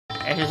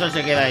Ese sol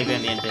se queda ahí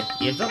pendiente.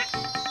 ¿Y esto?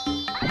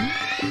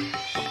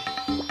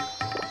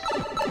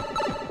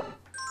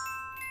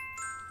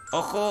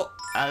 Ojo,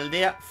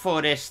 Aldea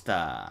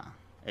Foresta.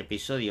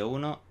 Episodio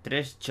 1,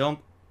 3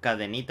 Chomp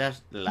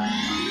Cadenitas la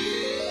arman.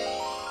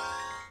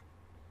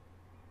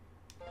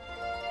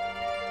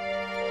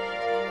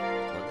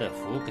 What the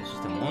fuck, ¿qué es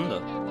este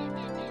mundo?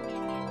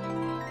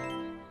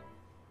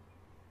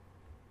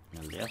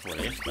 Aldea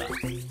Foresta.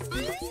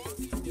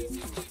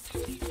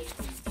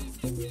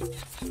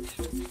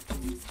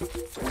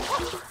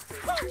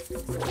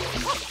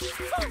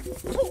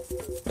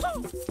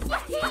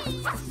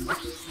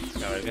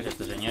 A ver qué es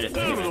esto, señores.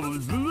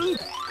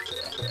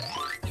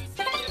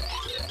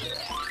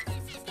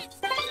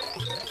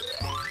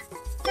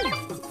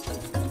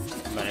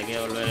 Vale, hay que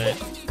volver.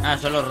 Ah,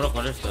 son los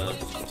rojos estos.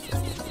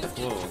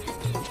 Juego.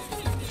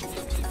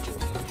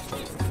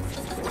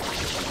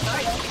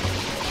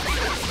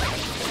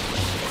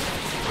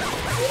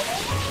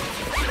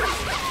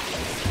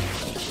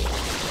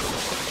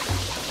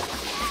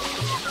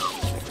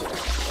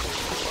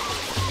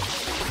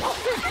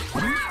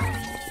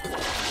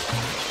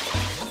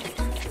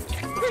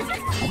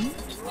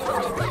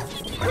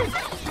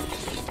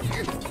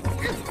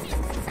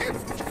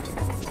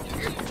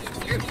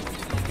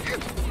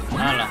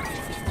 ¡Hala!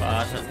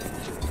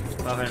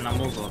 Va a ver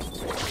Nambuco.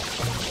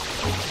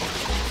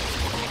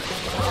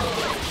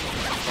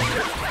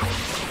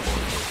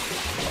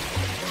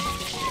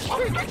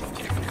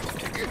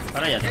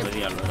 Ahora ya tengo que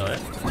tirarlo, ¿eh?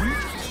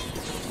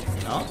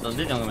 ¿No?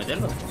 ¿Dónde tengo que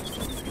meterlo?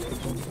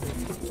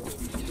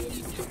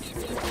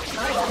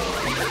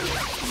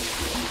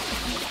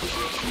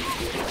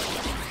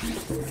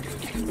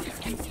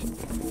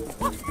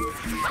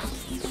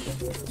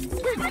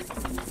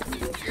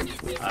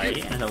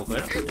 Ahí, en ese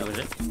agujero, yo que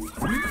sé.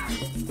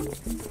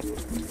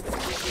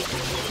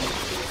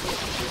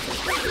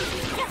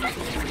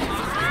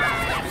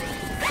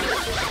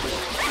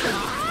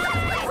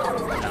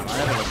 La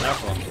madre que lo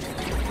trajo.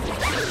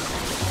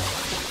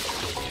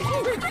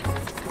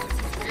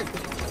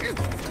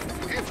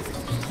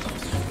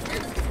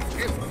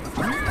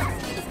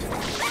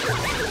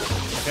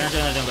 Es que no sé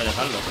dónde tengo que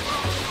dejarlo.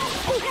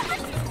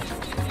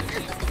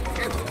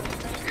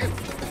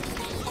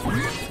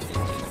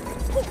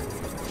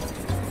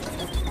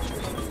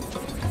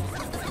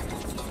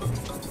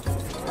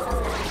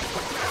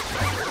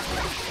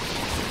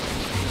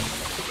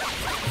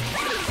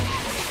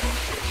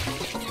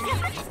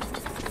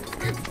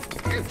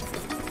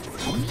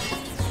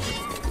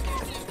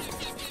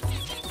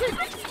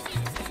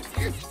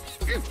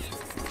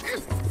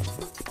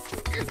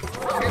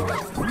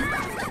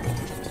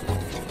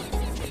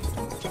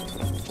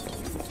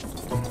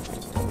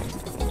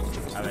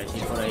 A ver si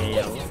por ahí hay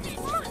algo.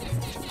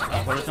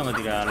 Ah, por eso tengo que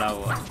tirar al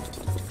agua.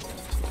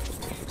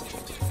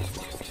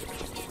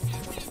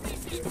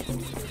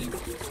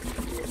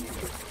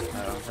 A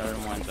ver, vamos a ver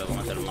un momento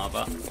cómo es el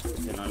mapa.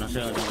 Que no sé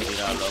dónde tengo que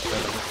tirar los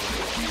perros.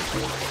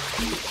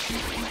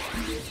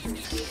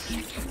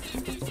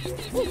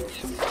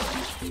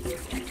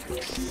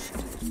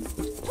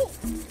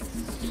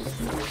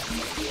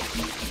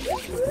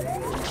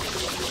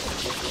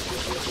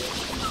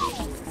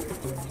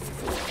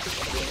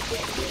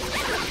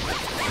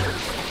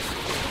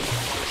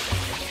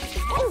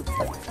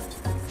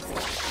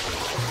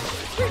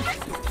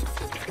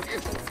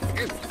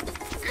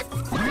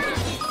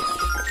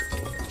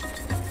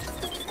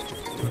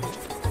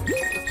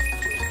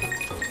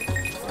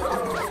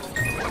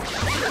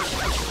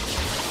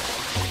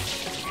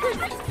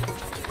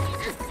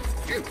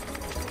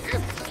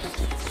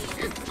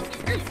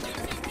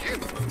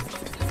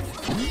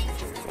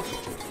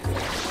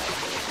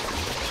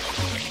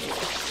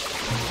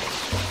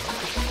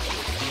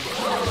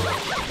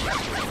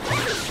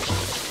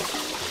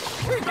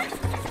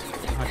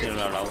 Vamos a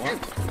tirarlo al agua.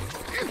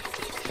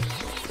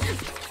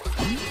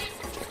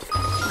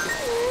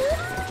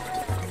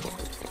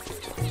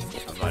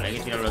 Vale, hay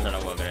que tirarlos al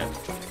agua, creo.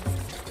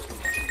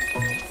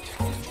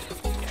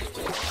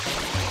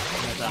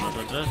 ¿Dónde están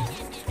nosotros?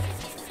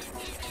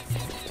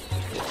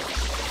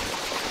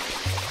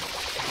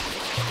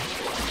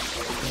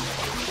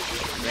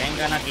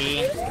 Vengan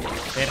aquí,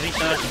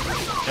 perritos,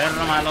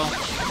 perro malo.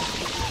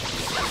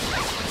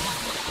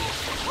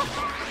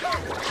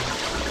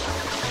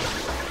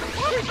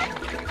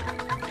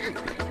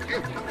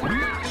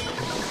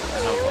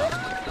 Al agua.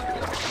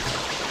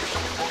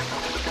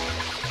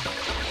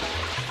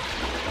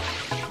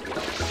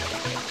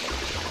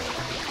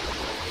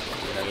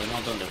 Pero hay un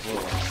montón de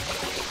fuego.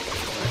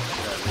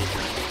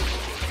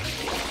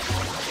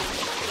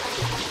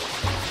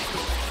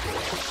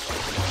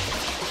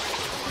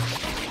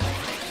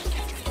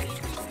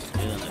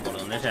 ¿Por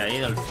dónde se ha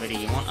ido el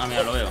ferigimón? Ah,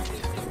 mira, lo veo.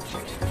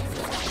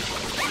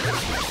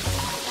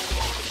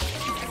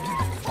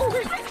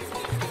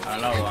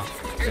 Al agua,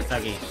 que está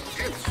aquí.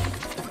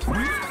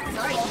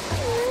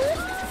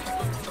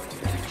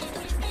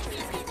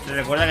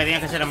 Recuerda que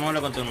tienes que ser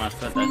amable con tus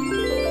mascotas.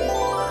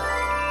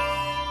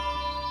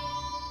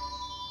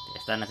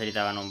 Estas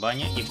necesitaban un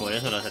baño y por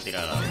eso los he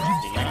tirado al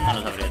agua. Si no, no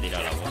los habría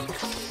tirado al agua.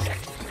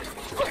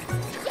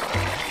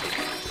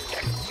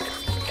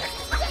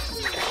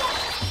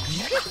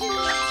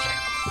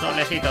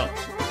 Solecito.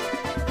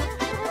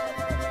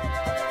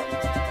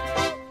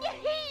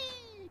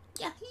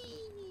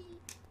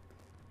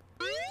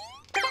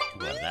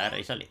 Guardar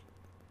y salir.